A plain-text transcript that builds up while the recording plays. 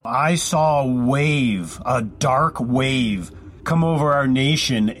I saw a dark wave come over our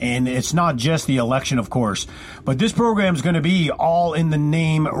nation, and it's not just the election, of course, but this program is going to be all in the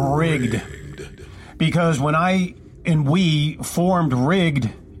name rigged. Because when we formed Rigged,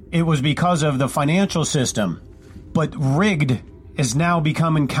 it was because of the financial system. But rigged is now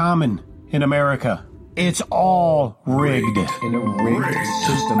becoming common in America. It's all rigged. In a rigged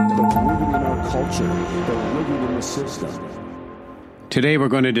system, they're rigging in our culture. They're rigging in the system. Today we're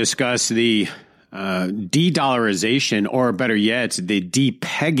going to discuss the de-dollarization, or better yet, the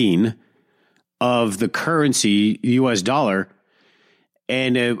de-pegging of the currency, U.S. dollar.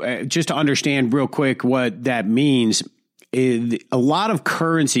 And just to understand real quick what that means, a lot of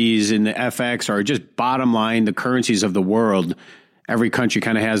currencies in the FX are just bottom line, the currencies of the world. Every country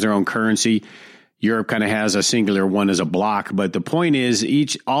kind of has their own currency. Europe kind of has a singular one as a block. But the point is,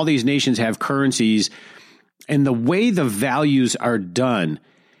 all these nations have currencies, and the way the values are done,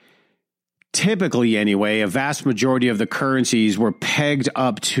 typically anyway, a vast majority of the currencies were pegged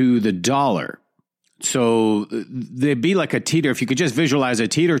up to the dollar. So they'd be like a teeter. If you could just visualize a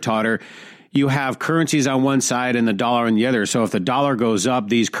teeter-totter, you have currencies on one side and the dollar on the other. So if the dollar goes up,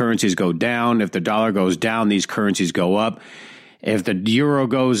 these currencies go down. If the dollar goes down, these currencies go up. If the euro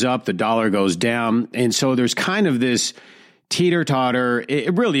goes up, the dollar goes down. And so there's kind of this teeter-totter.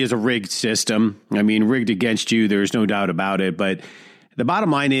 It really is a rigged system. I mean, rigged against you, there's no doubt about it. But the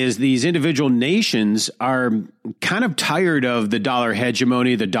bottom line is these individual nations are kind of tired of the dollar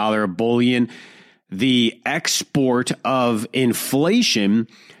hegemony, the dollar bullion, the export of inflation,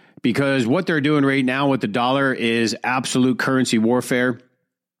 because what they're doing right now with the dollar is absolute currency warfare,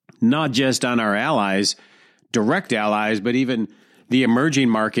 not just on our allies, direct allies, but even the emerging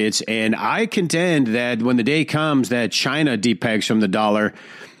markets. And I contend that when the day comes that China depegs from the dollar,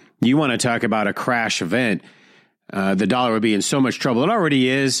 you want to talk about a crash event. The dollar would be in so much trouble. It already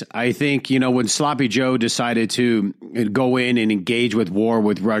is. I think, when Sloppy Joe decided to go in and engage with war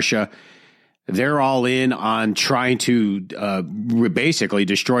with Russia, they're all in on trying to basically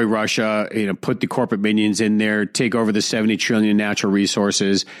destroy Russia, put the corporate minions in there, take over the 70 trillion natural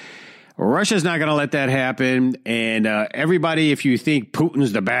resources. Russia's not going to let that happen. And everybody, if you think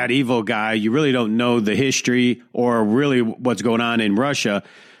Putin's the bad, evil guy, you really don't know the history or really what's going on in Russia,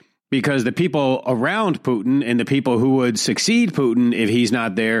 because the people around Putin and the people who would succeed Putin if he's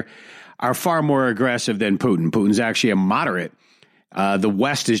not there are far more aggressive than Putin. Putin's actually a moderate. The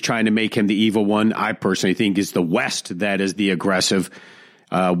West is trying to make him the evil one. I personally think it's the West that is the aggressive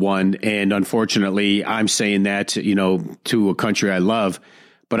one. And unfortunately, I'm saying that, to a country I love,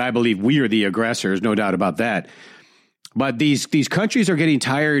 but I believe we are the aggressors, no doubt about that. But these countries are getting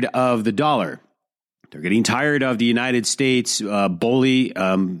tired of the dollar. They're getting tired of the United States bully,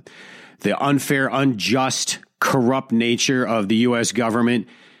 the unfair, unjust, corrupt nature of the U.S. government.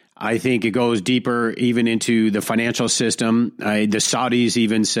 I think it goes deeper even into the financial system. The Saudis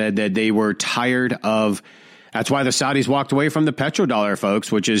even said that they were tired of. That's why the Saudis walked away from the petrodollar,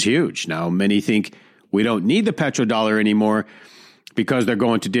 folks, which is huge. Now, many think we don't need the petrodollar anymore because they're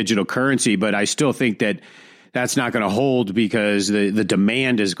going to digital currency. But I still think that that's not going to hold, because the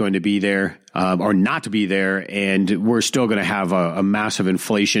demand is going to be there or not to be there. And we're still going to have a massive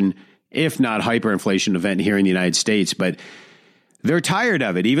inflation, if not hyperinflation event here in the United States. But they're tired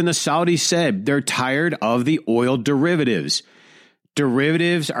of it. Even the Saudis said they're tired of the oil derivatives.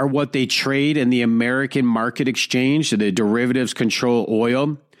 Derivatives are what they trade in the American market exchange. So the derivatives control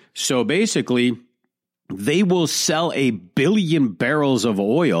oil. So basically, they will sell 1 billion barrels of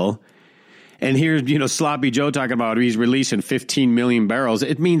oil. And here's, Sloppy Joe talking about he's releasing 15 million barrels.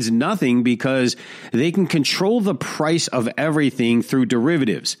 It means nothing because they can control the price of everything through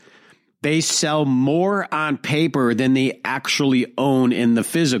derivatives. They sell more on paper than they actually own in the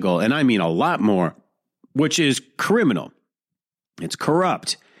physical. And I mean a lot more, which is criminal. It's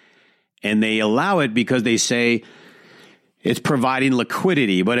corrupt. And they allow it because they say it's providing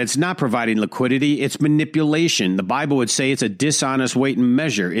liquidity, but it's not providing liquidity. It's manipulation. The Bible would say it's a dishonest weight and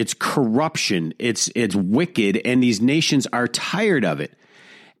measure. It's corruption. It's wicked. And these nations are tired of it.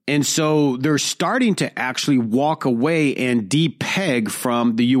 And so they're starting to actually walk away and depeg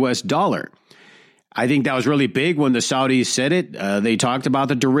from the U.S. dollar. I think that was really big when the Saudis said it. They talked about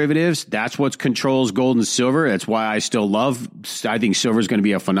the derivatives. That's what controls gold and silver. That's why I think silver is going to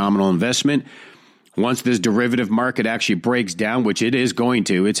be a phenomenal investment. Once this derivative market actually breaks down, which it is going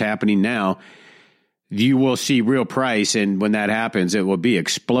to, it's happening now, you will see real price. And when that happens, it will be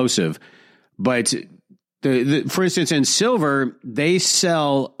explosive. But for instance, in silver, they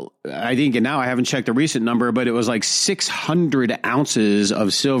sell, I think, and now I haven't checked the recent number, but it was like 600 ounces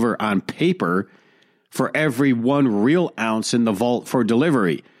of silver on paper for every 1 real ounce in the vault for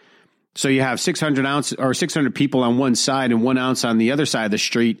delivery. So you have 600 people on one side and 1 ounce on the other side of the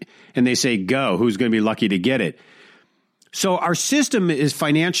street, and they say, go, who's going to be lucky to get it? So our system is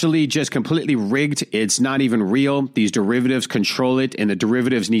financially just completely rigged. It's not even real. These derivatives control it, and the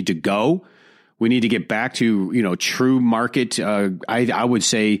derivatives need to go. We need to get back to, true market. I would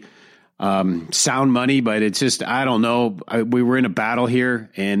say sound money, but it's just, I don't know. We were in a battle here,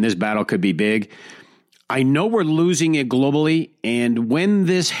 and this battle could be big. I know we're losing it globally, and when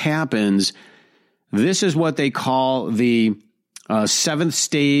this happens, this is what they call the seventh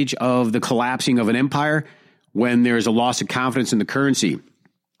stage of the collapsing of an empire, when there's a loss of confidence in the currency.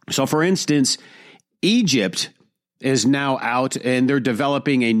 So, for instance, Egypt is now out, and they're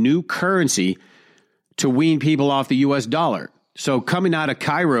developing a new currency to wean people off the U.S. dollar. So, coming out of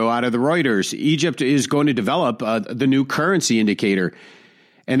Cairo, out of the Reuters, Egypt is going to develop the new currency indicator.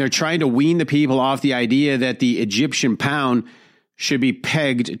 And they're trying to wean the people off the idea that the Egyptian pound should be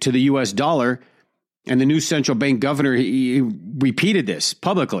pegged to the U.S. dollar. And the new central bank governor, he repeated this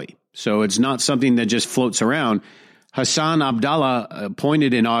publicly. So it's not something that just floats around. Hassan Abdallah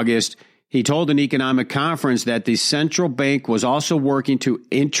pointed in August, he told an economic conference that the central bank was also working to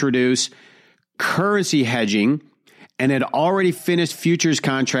introduce currency hedging and had already finished futures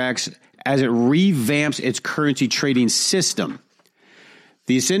contracts as it revamps its currency trading system.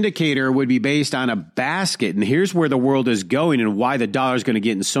 This indicator would be based on a basket, and here's where the world is going and why the dollar is going to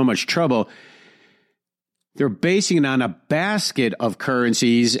get in so much trouble. They're basing it on a basket of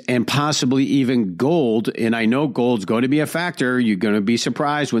currencies and possibly even gold, and I know gold's going to be a factor. You're going to be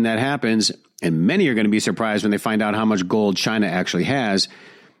surprised when that happens, and many are going to be surprised when they find out how much gold China actually has.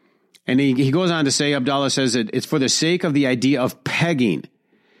 And he goes on to say, Abdallah says that it's for the sake of the idea of pegging,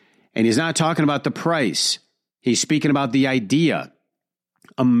 and he's not talking about the price. He's speaking about the idea.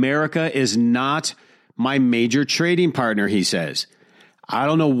 America is not my major trading partner, he says. I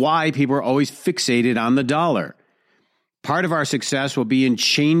don't know why people are always fixated on the dollar. Part of our success will be in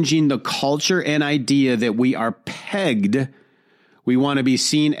changing the culture and idea that we are pegged. We want to be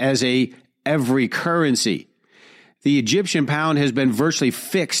seen as every currency. The Egyptian pound has been virtually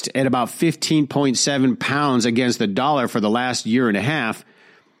fixed at about 15.7 pounds against the dollar for the last year and a half,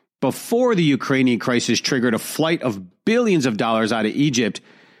 before the Ukrainian crisis triggered a flight of billions of dollars out of Egypt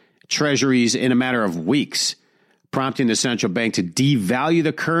treasuries in a matter of weeks, prompting the central bank to devalue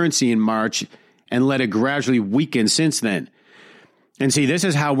the currency in March and let it gradually weaken since then. And see, this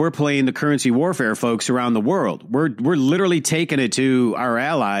is how we're playing the currency warfare, folks, around the world. We're literally taking it to our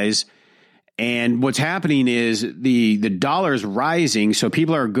allies. And what's happening is the dollar's rising, so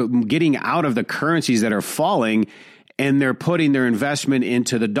people are getting out of the currencies that are falling, and they're putting their investment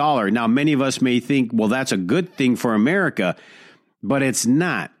into the dollar. Now, many of us may think, well, that's a good thing for America, but it's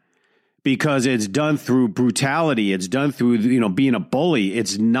not, because it's done through brutality. It's done through, being a bully.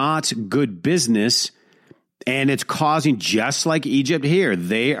 It's not good business, and it's causing, just like Egypt here,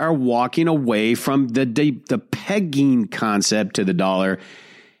 they are walking away from the pegging concept to the dollar.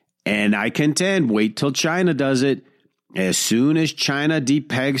 And I contend, wait till China does it. As soon as China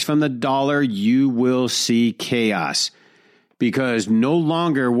depegs from the dollar, you will see chaos, because no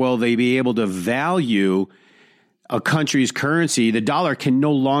longer will they be able to value a country's currency. The dollar can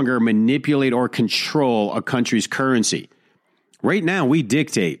no longer manipulate or control a country's currency. Right now, we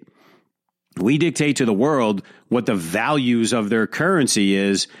dictate to the world what the values of their currency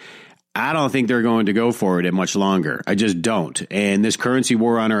is. I don't think they're going to go for it much longer. I just don't. And this currency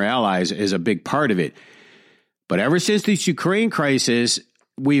war on our allies is a big part of it. But ever since this Ukraine crisis,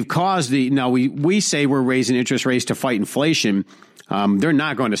 we've caused we say we're raising interest rates to fight inflation. They're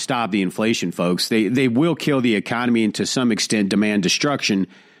not going to stop the inflation, folks. They will kill the economy and to some extent demand destruction,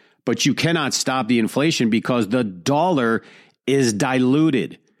 but you cannot stop the inflation because the dollar is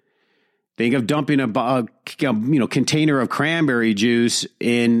diluted. Think of dumping a container of cranberry juice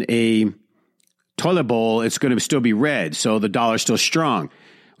in a toilet bowl. It's going to still be red, so the dollar's still strong.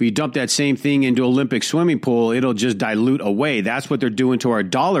 When you dump that same thing into Olympic swimming pool, it'll just dilute away. That's what they're doing to our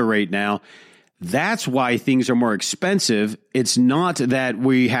dollar right now. That's why things are more expensive. It's not that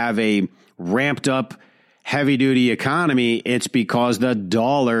we have a ramped up heavy-duty economy. It's because the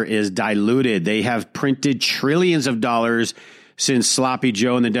dollar is diluted. They have printed trillions of dollars since Sloppy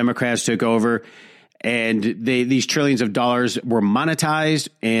Joe and the Democrats took over. And these trillions of dollars were monetized,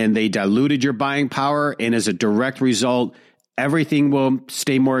 and they diluted your buying power. And as a direct result, everything will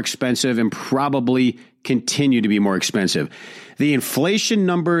stay more expensive and probably continue to be more expensive. The inflation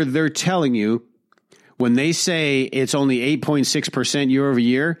number they're telling you, when they say it's only 8.6% year over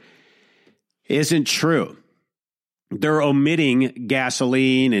year, isn't true. they're omitting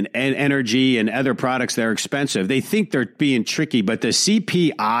gasoline and energy and other products that are expensive. They think they're being tricky, but the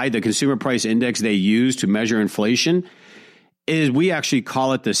CPI, the Consumer Price Index they use to measure inflation, we actually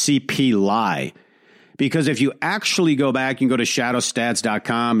call it the CP lie. Because if you actually go back, you can go to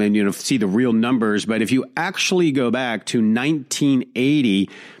shadowstats.com and see the real numbers. But if you actually go back to 1980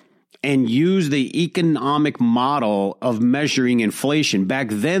 and use the economic model of measuring inflation, back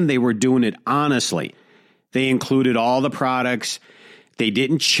then they were doing it honestly. They included all the products. They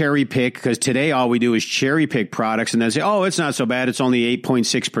didn't cherry pick, because today all we do is cherry pick products and then say, oh, it's not so bad. It's only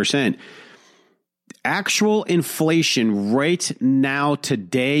 8.6%. Actual inflation right now,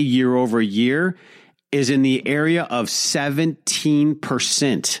 today, year over year, is in the area of 17%.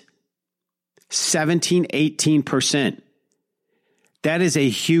 18%. That is a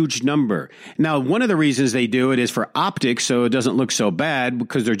huge number. Now, one of the reasons they do it is for optics, so it doesn't look so bad,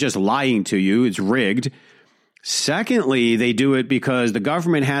 because they're just lying to you. It's rigged. Secondly, they do it because the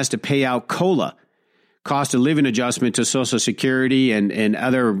government has to pay out COLA, cost of living adjustment, to Social Security and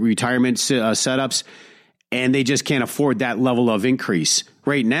other retirement setups, and they just can't afford that level of increase.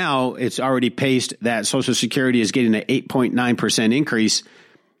 Right now, it's already paced that Social Security is getting an 8.9% increase,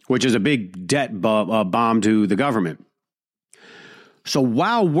 which is a big debt bomb to the government. So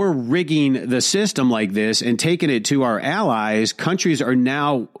while we're rigging the system like this and taking it to our allies, countries are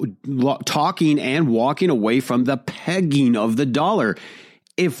now talking and walking away from the pegging of the dollar.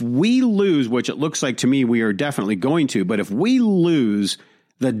 If we lose, which it looks like to me we are definitely going to, but if we lose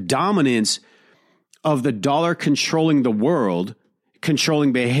the dominance of the dollar controlling the world,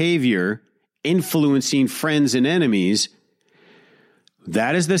 controlling behavior, influencing friends and enemies,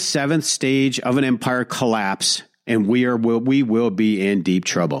 that is the seventh stage of an empire collapse. And we will be in deep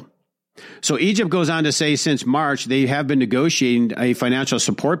trouble. So Egypt goes on to say, since March, they have been negotiating a financial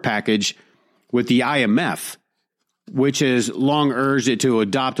support package with the IMF, which has long urged it to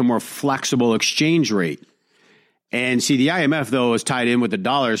adopt a more flexible exchange rate. And see, the IMF, though, is tied in with the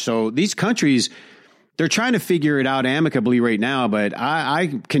dollar. So these countries, they're trying to figure it out amicably right now. But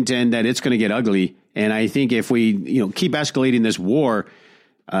I contend that it's going to get ugly. And I think if we keep escalating this war,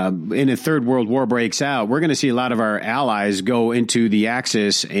 and a third world war breaks out, we're going to see a lot of our allies go into the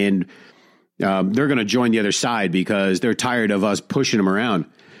Axis, and they're going to join the other side because they're tired of us pushing them around.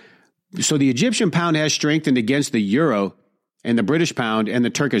 So the Egyptian pound has strengthened against the euro and the British pound and the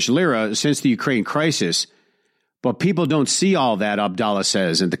Turkish lira since the Ukraine crisis. But people don't see all that, Abdallah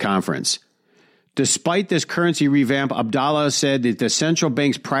says at the conference. Despite this currency revamp, Abdallah said that the central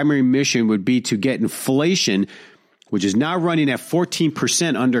bank's primary mission would be to get inflation, which is now running at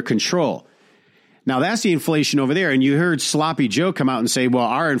 14%, under control. Now, that's the inflation over there. And you heard Sloppy Joe come out and say, well,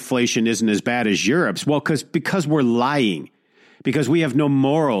 our inflation isn't as bad as Europe's. Well, because we're lying, because we have no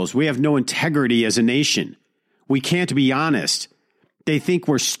morals. We have no integrity as a nation. We can't be honest. They think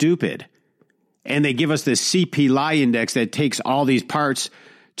we're stupid. And they give us this CP lie index that takes all these parts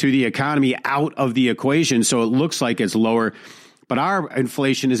to the economy out of the equation, so it looks like it's lower. But our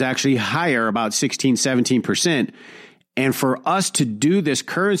inflation is actually higher, about 16, 17%. And for us to do this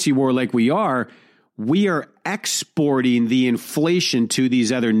currency war like we are exporting the inflation to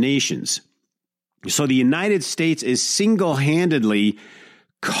these other nations. So the United States is single-handedly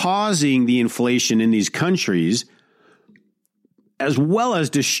causing the inflation in these countries, as well as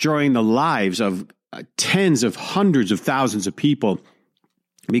destroying the lives of tens of hundreds of thousands of people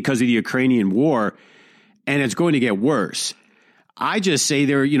because of the Ukrainian war. And it's going to get worse. I just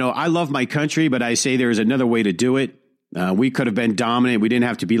say I love my country, but I say there's another way to do it. We could have been dominant. We didn't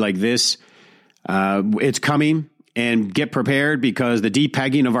have to be like this. It's coming, and get prepared, because the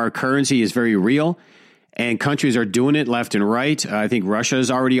depegging of our currency is very real, and countries are doing it left and right. I think Russia is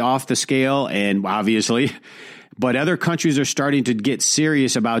already off the scale, and obviously, but other countries are starting to get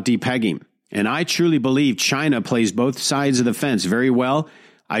serious about depegging. And I truly believe China plays both sides of the fence very well.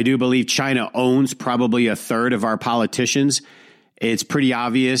 I do believe China owns probably a third of our politicians. It's pretty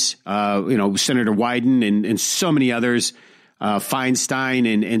obvious, Senator Wyden and so many others,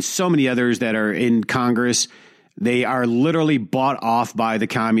 Feinstein and so many others that are in Congress. They are literally bought off by the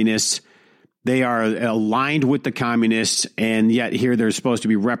communists. They are aligned with the communists, and yet here they're supposed to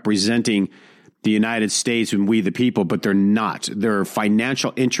be representing the United States and we the people, but they're not. Their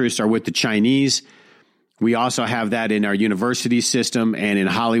financial interests are with the Chinese. We also have that in our university system and in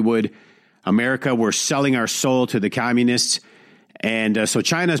Hollywood. America, we're selling our soul to the communists. And so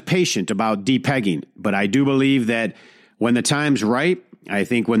China's patient about depegging. But I do believe that when the time's right, I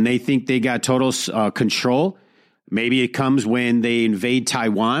think when they think they got total control, maybe it comes when they invade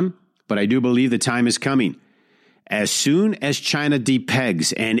Taiwan. But I do believe the time is coming. as soon as China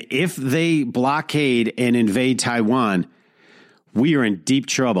depegs, and if they blockade and invade Taiwan, we are in deep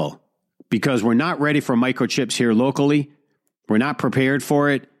trouble because we're not ready for microchips here locally. We're not prepared for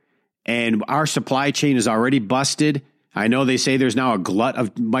it. And our supply chain is already busted. I know they say there's now a glut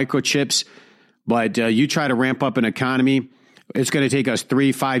of microchips, but you try to ramp up an economy, it's going to take us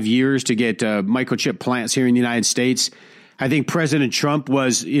 3-5 years to get microchip plants here in the United States. I think President Trump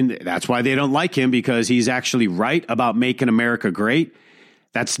that's why they don't like him, because he's actually right about making America great.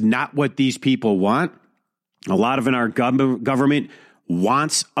 That's not what these people want. A lot of our government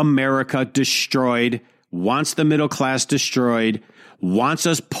wants America destroyed, wants the middle class destroyed, wants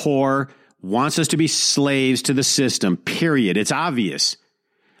us poor, wants us to be slaves to the system, period. It's obvious.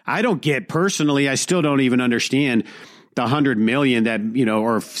 I don't get personally, I still don't even understand the 100 million that,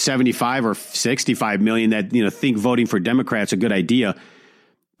 or 75 or 65 million that, think voting for Democrats a good idea.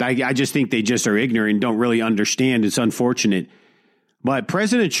 I just think they just are ignorant and don't really understand. It's unfortunate. But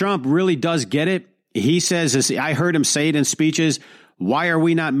President Trump really does get it. He says this, I heard him say it in speeches. Why are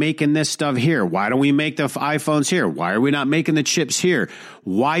we not making this stuff here? Why don't we make the iPhones here? Why are we not making the chips here?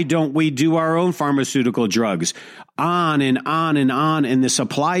 Why don't we do our own pharmaceutical drugs? On and on and on in the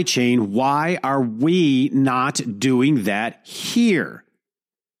supply chain. Why are we not doing that here?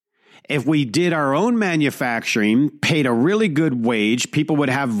 If we did our own manufacturing, paid a really good wage, people would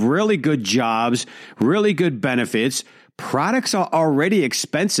have really good jobs, really good benefits. Products are already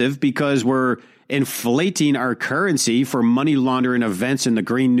expensive because we're inflating our currency for money laundering events in the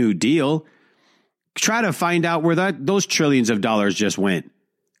Green New Deal. Try to find out where those trillions of dollars just went.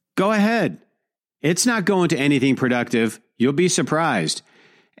 Go ahead. It's not going to anything productive. You'll be surprised.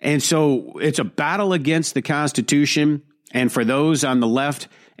 And so it's a battle against the Constitution. And for those on the left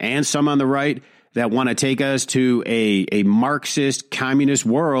and some on the right that want to take us to a Marxist, communist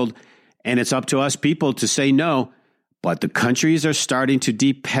world, and it's up to us people to say no. But the countries are starting to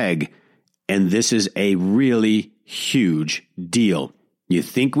depeg. And this is a really huge deal. You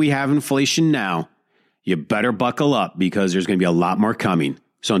think we have inflation now, you better buckle up because there's going to be a lot more coming.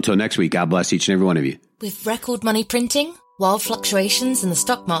 So until next week, God bless each and every one of you. With record money printing, wild fluctuations in the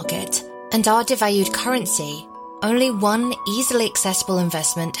stock market, and our devalued currency, only one easily accessible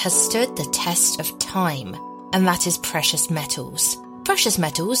investment has stood the test of time, and that is precious metals. Precious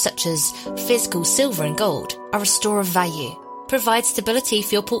metals such as physical silver and gold are a store of value, provide stability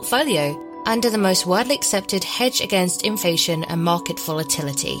for your portfolio, and are the most widely accepted hedge against inflation and market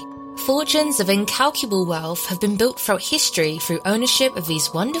volatility. Fortunes of incalculable wealth have been built throughout history through ownership of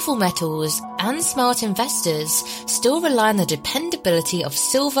these wonderful metals, and smart investors still rely on the dependability of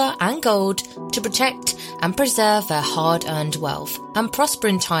silver and gold to protect and preserve their hard-earned wealth and prosper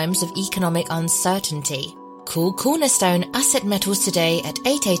in times of economic uncertainty. Call Cornerstone Asset Metals today at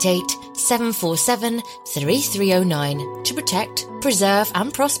 888-747-3309 to protect, preserve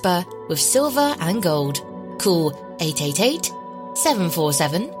and prosper with silver and gold. Call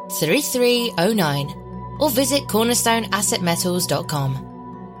 888-747-3309 or visit cornerstoneassetmetals.com.